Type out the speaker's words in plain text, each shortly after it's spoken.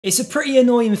It's a pretty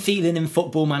annoying feeling in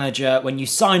Football Manager when you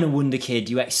sign a wonder kid,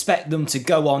 you expect them to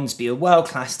go on to be a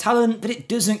world-class talent, but it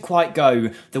doesn't quite go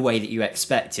the way that you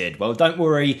expected. Well, don't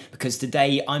worry, because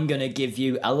today I'm going to give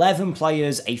you 11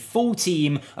 players, a full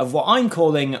team of what I'm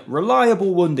calling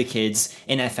reliable wonder kids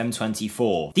in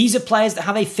FM24. These are players that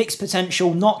have a fixed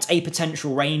potential, not a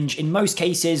potential range. In most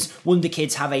cases, wonder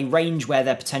kids have a range where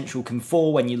their potential can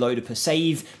fall when you load up a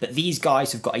save, but these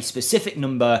guys have got a specific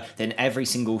number than every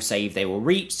single save they will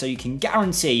reach, so you can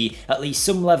guarantee at least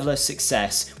some level of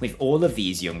success with all of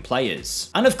these young players.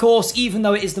 And of course, even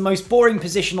though it is the most boring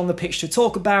position on the pitch to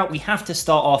talk about, we have to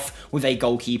start off with a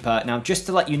goalkeeper. Now, just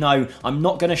to let you know, I'm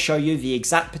not going to show you the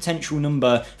exact potential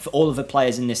number for all of the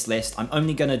players in this list. I'm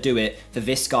only going to do it for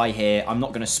this guy here. I'm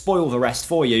not going to spoil the rest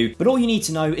for you, but all you need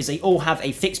to know is they all have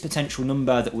a fixed potential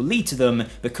number that will lead to them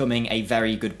becoming a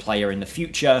very good player in the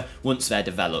future once they're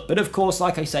developed. But of course,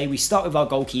 like I say, we start with our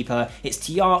goalkeeper. It's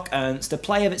Tjark Ernst, a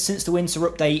player that since the winter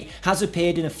update has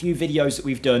appeared in a few videos that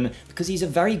we've done because he's a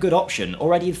very good option.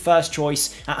 Already the first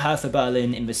choice at Hertha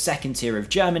Berlin in the second tier of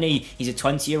Germany. He's a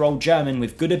 20-year-old German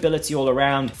with good ability all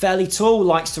around, fairly tall,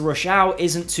 likes to rush out,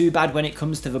 isn't too bad when it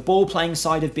comes to the ball playing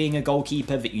side of being a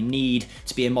goalkeeper that you need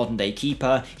to be a modern day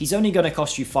keeper. He's only going to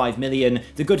cost you 5 million.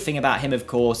 The good thing about him, of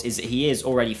course, is that he is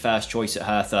already first choice at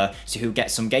Hertha, so he'll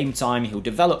get some game time, he'll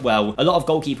develop well. A lot of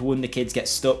goalkeeper wonder kids get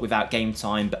stuck without game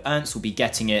time, but Ernst will be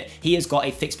getting it. He has got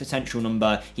a fixed potential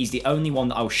number. He's the only one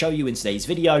that I'll show you in today's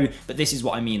video, but this is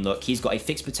what I mean. Look, he's got a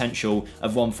fixed potential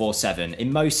of 147.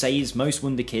 In most saves, most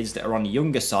wonder kids that are on the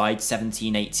younger side,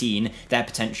 17, 18, their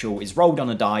potential is rolled on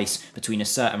a dice between a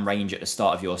certain range at the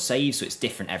start of your save, so it's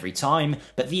different every time,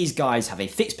 but these guys have a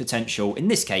fixed potential, in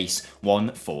this case,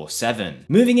 147.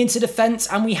 Moving into defence,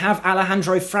 and we have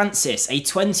Alejandro Francis, a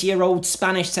 20-year-old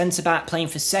Spanish centre-back playing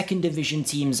for second division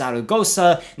team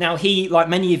Zaragoza. Now he, like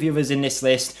many of the others in this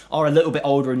list, are a little bit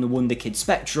older in the wonder kid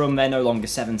spectrum. They're no longer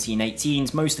 17,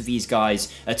 18s. Most of these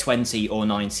guys are 20 or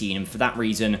 19, and for that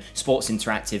reason, Sports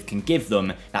Interactive can give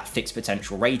them that fixed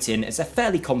potential rating as they're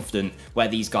fairly confident where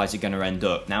these guys are going to end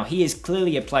up. Now, he is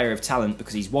clearly a player of talent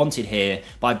because he's wanted here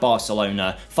by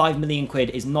Barcelona. 5 million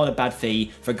quid is not a bad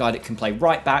fee for a guy that can play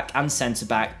right back and centre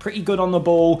back, pretty good on the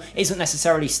ball, isn't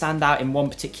necessarily stand out in one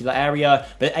particular area,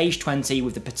 but at age 20,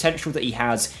 with the potential that he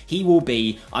has, he will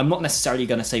be, I'm not necessarily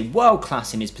going to say world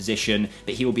class in his position,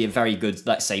 but he will be a very good,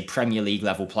 let's say, Premier League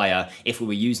level player. If we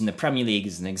were using the Premier League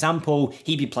as an example,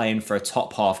 he'd be playing for a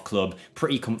top half club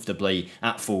pretty comfortably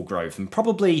at full growth and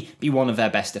probably be one of their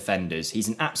best defenders. He's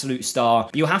an absolute star,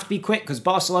 but you'll have to be quick because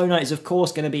Barcelona is of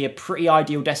course going to be a pretty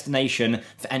ideal destination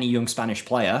for any young Spanish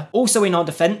player. Also in our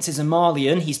defence is a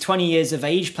Malian. He's 20 years of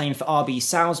age, playing for RB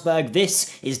Salzburg.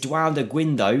 This is Dualda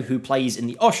Guindo, who plays in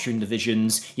the Austrian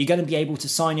divisions. You're going to be able to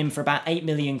sign him for about 8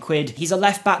 million quid. He's a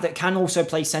left back that can also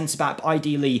play centre back, but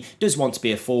ideally does want to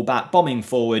be a full back, bombing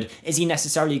forward. Is he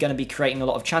necessarily going to be creating a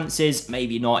lot of chances?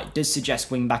 Maybe not. It does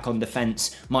suggest wing back on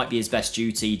defence might be his best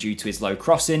duty due to his low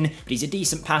crossing, but he's a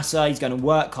decent passer. He's going to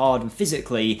work hard, and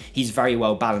physically he's very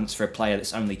well balanced for a player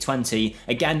that's only 20.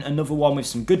 Again, another one with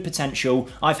some good potential.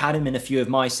 I've had him in a few of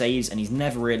my saves and he's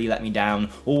never really let me down,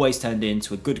 always turned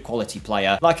into a good quality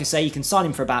player. Like I say, you can sign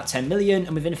him for about 10 million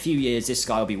and within a few years this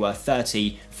guy will be worth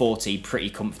 30, 40 pretty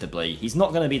comfortably. He's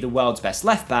not going to be the world's best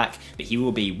left back, but he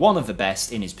will be one of the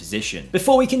best in his position.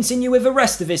 Before we continue with the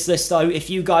rest of this list though, if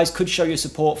you guys could show your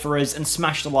support for us and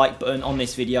smash the like button on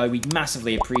this video, we'd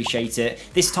massively appreciate it.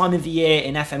 This time of the year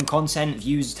in FM content,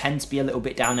 views tend to be a little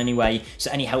bit down anyway,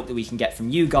 so any help that we can get from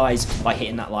you guys by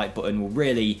hitting that like button will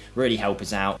really help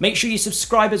us out. Make sure you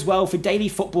subscribe as well for daily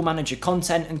Football Manager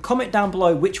content and comment down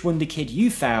below which wonder kid you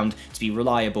found to be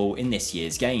reliable in this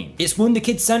year's game. It's Wonder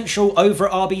Kid Central over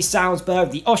at RB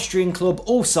Salzburg. The Austrian club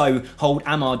also hold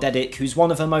Amar Dedic, who's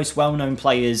one of the most well-known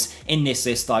players in this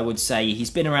list, I would say.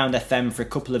 He's been around FM for a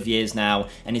couple of years now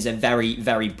and is a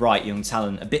very bright young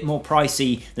talent. A bit more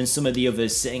pricey than some of the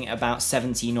others, sitting at about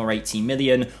 17 or 18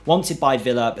 million. Wanted by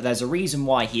Villa, but there's a reason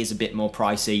why he is a bit more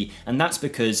pricey, and that's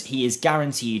because he is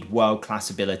guaranteed world-class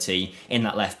ability in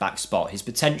that left-back spot. His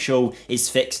potential is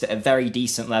fixed at a very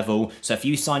decent level, so if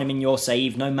you sign him in your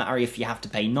save, no matter if you have to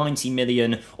pay 90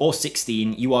 million or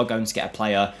 16, you are going to get a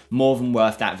player more than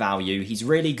worth that value. He's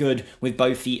really good with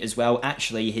both feet as well.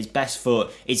 Actually, his best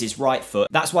foot is his right foot.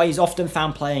 That's why he's often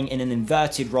found playing in an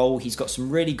inverted role. He's got some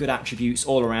really good attributes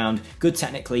all around, good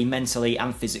technically, mentally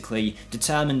and physically,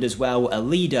 determined as well, a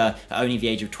leader at only the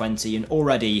age of 20 and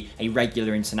already a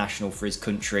regular international for his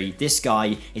country. This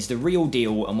guy is the real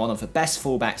deal and one of the best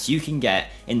fullbacks you can get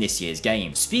in this year's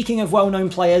game. Speaking of well-known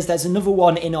players, there's another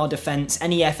one in our defence.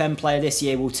 Any FM player this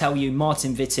year will tell you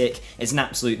Martin Vitic is an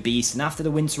absolute beast, and after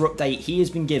the winter update he has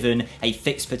been given a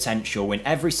fixed potential. In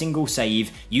every single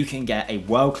save, you can get a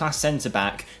world-class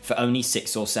centre-back for only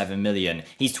 6 or 7 million.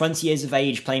 He's 20 years of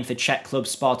age, playing for Czech club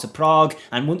Sparta Prague,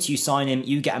 and once you sign him,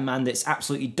 you get a man that's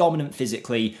absolutely dominant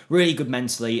physically, really good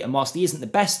mentally, and whilst he isn't the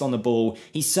best on the ball,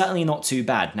 he's certainly not too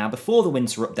bad. Now, before the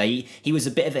winter update, he was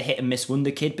a bit of a hit and miss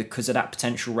wonderkid because of that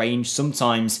potential range.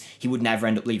 Sometimes he would never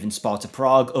end up leaving Sparta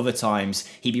Prague, other times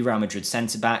he'd be Real Madrid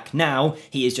centre-back. Now,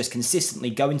 he is just consistently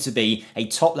going to be a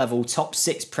top-level,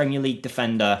 top-6 Premier League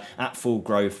defender at full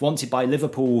growth, wanted by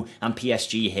Liverpool and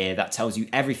PSG here. That tells you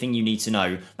everything you need to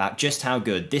know about just how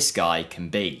good this guy can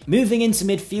be. Moving into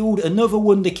midfield, another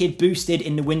wonderkid boosted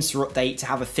in the winter update to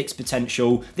have a fixed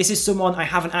potential. This is someone I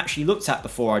haven't actually looked at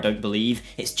before, I don't believe.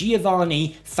 It's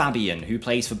Giovanni Fabian, who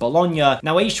plays for Bologna.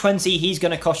 Now, age 20, he's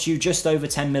going to cost you just over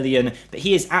 10 million, but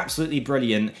he is absolutely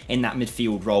brilliant in that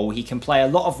midfield role. He can play a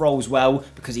lot of roles well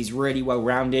because he's really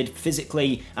well-rounded,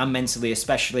 physically and mentally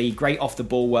especially. Great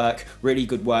off-the-ball work, really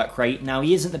good work rate. Now,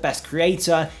 he isn't the best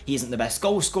creator, he isn't the best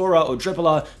goal scorer or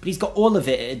dribbler, but he's got all of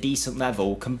it at a decent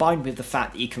level, combined with the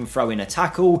fact that he can throw in a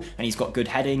tackle and he's got good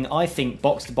heading. I think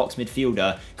box-to-box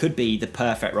midfielder could be the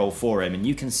perfect role for him, and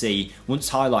you can see, once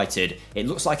highlighted, it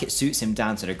looks like it suits him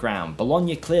down to the ground.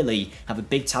 Bologna clearly have a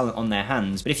big talent on their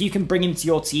hands, but if you can bring him to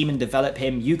your team and develop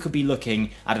him, you could be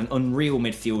looking at an unreal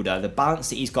midfielder. The balance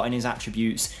that he's got in his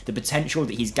attributes, the potential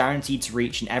that he's guaranteed to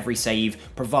reach in every save,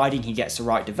 providing he gets the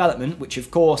right development, which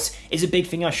of course is a big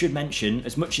thing I should mention.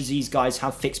 As much as these guys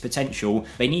have fixed potential,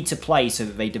 they need to play so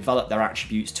that they develop their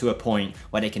attributes to a point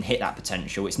where they can hit that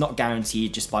potential. It's not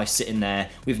guaranteed just by sitting there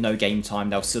with no game time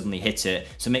they'll suddenly hit it.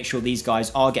 So make sure these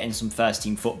guys are getting some first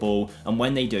team football, and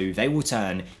when they do, they will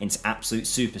turn into absolute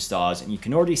superstars, and you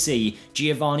can already see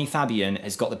Giovanni Fabian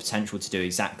has got the potential to do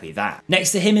exactly that.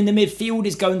 Next to him in the midfield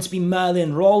is going to be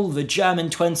Merlin Roll, the German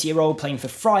 20-year-old playing for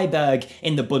Freiburg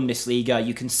in the Bundesliga.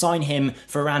 You can sign him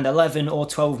for around 11 or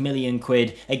 12 million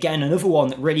quid. Again, another one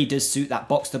that really does suit that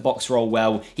box-to-box role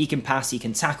well. He can pass, he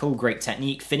can tackle, great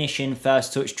technique, finishing,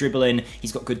 first touch, dribbling.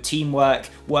 He's got good teamwork,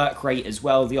 work rate as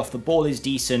well. The off the ball is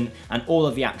decent, and all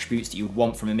of the attributes that you would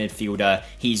want from a midfielder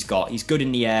he's got. He's good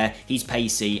in the air, he's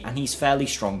pacey, and he's fairly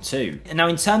strong too. And now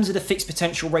in terms of the fixed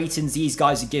potential ratings these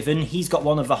guys are given, he's got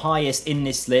one of the highest in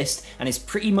this list and is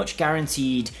pretty much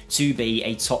guaranteed to be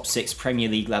a top 6 Premier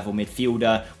League level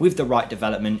midfielder with the right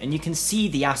development, and you can see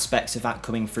the aspects of that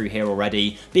coming through here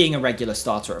already. Being a regular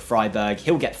starter at Freiburg,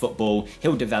 he'll get football,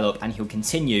 he'll develop, and he'll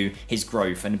continue his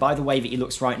growth. And by the way that he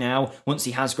looks right now, once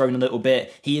he has grown a little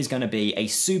bit, he is going to be a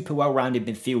super well-rounded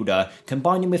midfielder.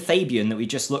 Combine him with Fabian that we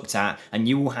just looked at, and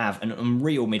you will have an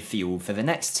unreal midfield for the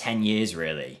next 10 years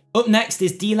really. Up next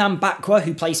is Dilan Bakwa,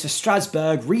 who plays for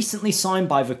Strasbourg, recently signed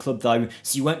by the club though,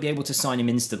 so you won't be able to sign him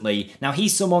instantly. Now,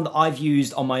 he's someone that I've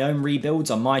used on my own rebuilds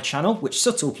on my channel, which,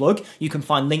 subtle plug, you can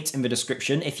find linked in the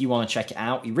description if you want to check it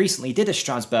out. He recently did a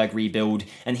Strasbourg rebuild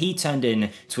and he turned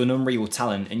into an unreal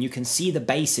talent, and you can see the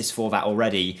basis for that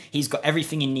already. He's got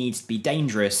everything he needs to be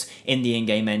dangerous in the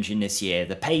in-game engine this year.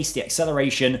 The pace, the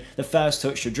acceleration, the first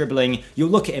touch, the dribbling. You'll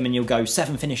look at him and you'll go,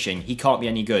 7 finishing, he can't be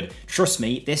any good. Trust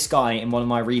me, this guy in one of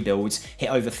my rebuilds hit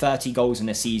over 30 goals in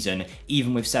a season,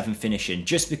 even with 7 finishing,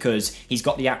 just because he's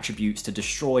got the attributes to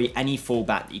destroy any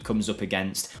fullback that he comes up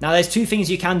against. Now, there's two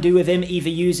things you can do with him: either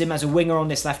use him as a winger on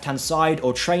this left-hand side,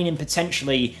 or train him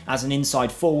potentially as an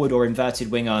inside forward or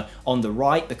inverted winger on the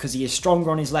right, because he is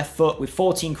stronger on his left foot. With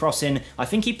 14 crossing, I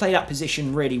think he played that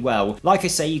position really well. Like I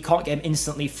say, you can't get him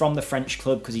instantly from the French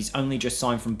club because he's only just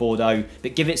signed from Bordeaux,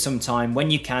 but give it some time. When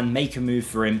you can, make a move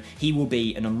for him. He will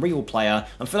be an unreal player,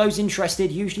 and for those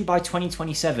interested, usually by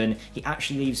 2027, he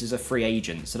actually leaves as a free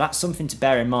agent, so that's something to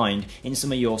bear in mind in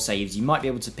some of your saves. You might be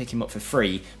able to pick him up for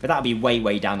free, but that'll be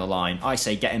way down the line. I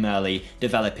say get him early,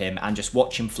 develop him, and just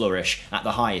watch him flourish at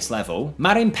the highest level.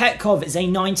 Marin Petkov is a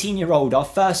 19-year-old, our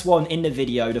first one in the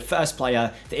video, the first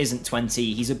player that isn't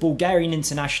 20. He's a Bulgarian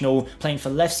international playing for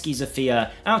Levski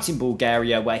Sofia out in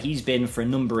Bulgaria, where he's been for a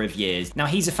number of years. Now,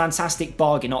 he's a fantastic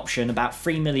bargain option, about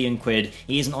 3 million quid.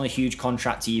 He isn't on a huge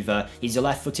contract either. He's a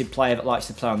left-footed player that likes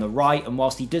to play on the right, and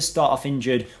whilst he does start off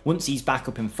injured, once he's back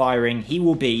up and firing, he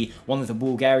will be one of the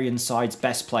Bulgarian side's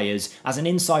best players. As an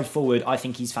inside forward, I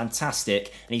think he's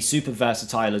fantastic, and he's super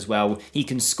versatile as well. He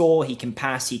can score, he can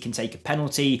pass, he can take a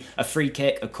penalty, a free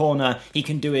kick, a corner. He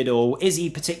can do it all. Is he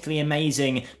particularly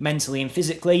amazing mentally and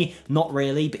physically? Not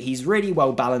really, but he's really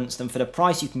well balanced, and for the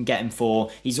price you can get him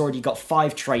for, he's already got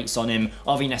 5 traits on him.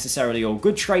 Are they necessarily all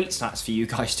good traits? That's for you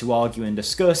guys to argue and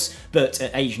discuss, but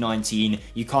at age 19,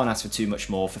 you can't ask for too much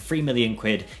more. For 3 million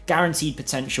quid, guaranteed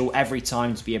potential every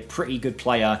time to be a pretty good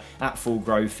player at full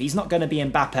growth. He's not going to be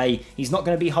Mbappe, he's not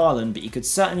going to be Haaland, but he could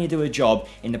certainly do a job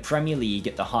in the Premier League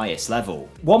at the highest level.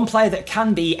 One player that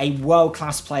can be a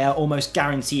world-class player, almost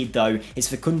guaranteed though, is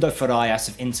Facundo Farias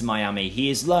of Inter Miami. He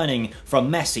is learning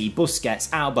from Messi,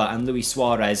 Busquets, Alba and Luis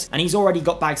Suarez, and he's already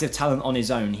got bags of talent on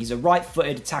his own. He's a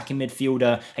right-footed attacking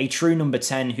midfielder, a true number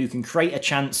 10 who can create a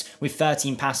chance with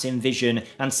 13 passing, vision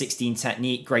and 16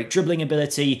 technique, great dribbling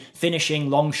ability, finishing,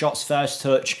 long shots, first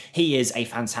touch. He is a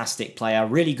fantastic player,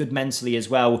 really good mentally as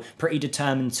well, pretty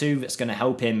determined too. That's going to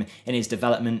help him in his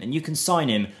development, and you can sign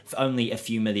him for only a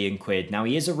few £1,000,000. Now,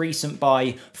 he is a recent buy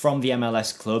from the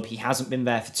MLS club. He hasn't been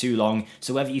there for too long,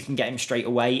 so whether you can get him straight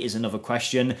away is another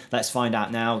question. Let's find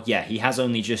out now. Yeah, he has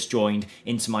only just joined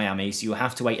Inter Miami, so you'll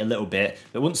have to wait a little bit,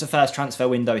 but once the first transfer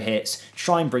window hits,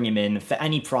 try and bring him in for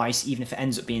any price. Even if it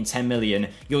ends up being 10 million,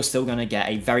 you're still going to get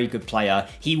a very good player.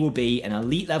 He will be an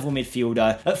elite level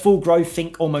midfielder at full growth.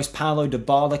 Think almost Paulo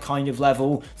Dybala kind of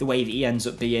level, the way that he ends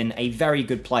up being a very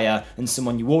good player and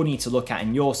someone you all need to look at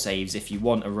in your saves if you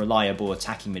want a reliable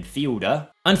attacking midfielder.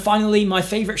 And finally, my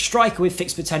favourite striker with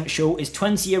fixed potential is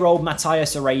 20-year-old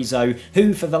Matías Arezzo,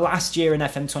 who for the last year in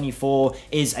FM24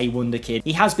 is a wonder kid.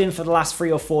 He has been for the last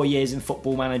 3 or 4 years in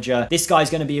Football Manager. This guy's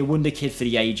going to be a wonder kid for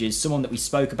the ages, someone that we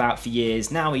spoke about for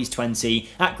years. Now he's 20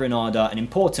 at Granada, an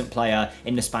important player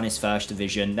in the Spanish First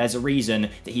Division. There's a reason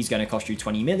that he's going to cost you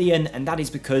 20 million, and that is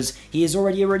because he is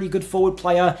already a really good forward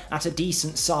player at a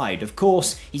decent side. Of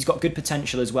course, he's got good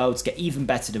potential as well to get even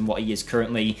better than what he is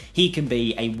currently. He can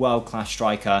be a world-class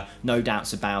striker, no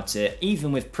doubts about it,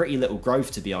 even with pretty little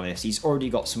growth, to be honest. He's already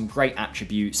got some great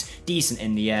attributes, decent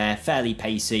in the air, fairly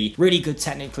pacey, really good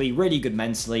technically, really good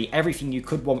mentally, everything you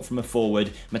could want from a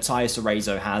forward, Matías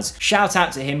Arezzo has. Shout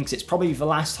out to him, because it's probably the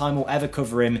last time we'll ever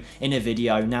cover him in a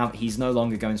video, now that he's no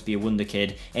longer going to be a wonder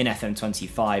kid in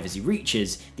FM25 as he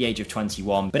reaches the age of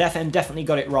 21. But FM definitely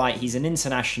got it right. He's an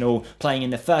international playing in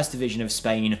the First Division of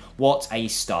Spain. What a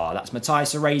star. That's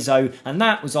Matías Arezzo, and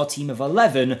that was our team of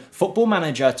 11 Football Manager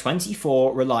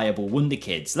 24 reliable wonder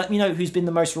kids. Let me know who's been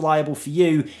the most reliable for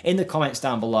you in the comments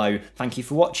down below. Thank you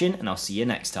for watching, and I'll see you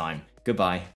next time. Goodbye.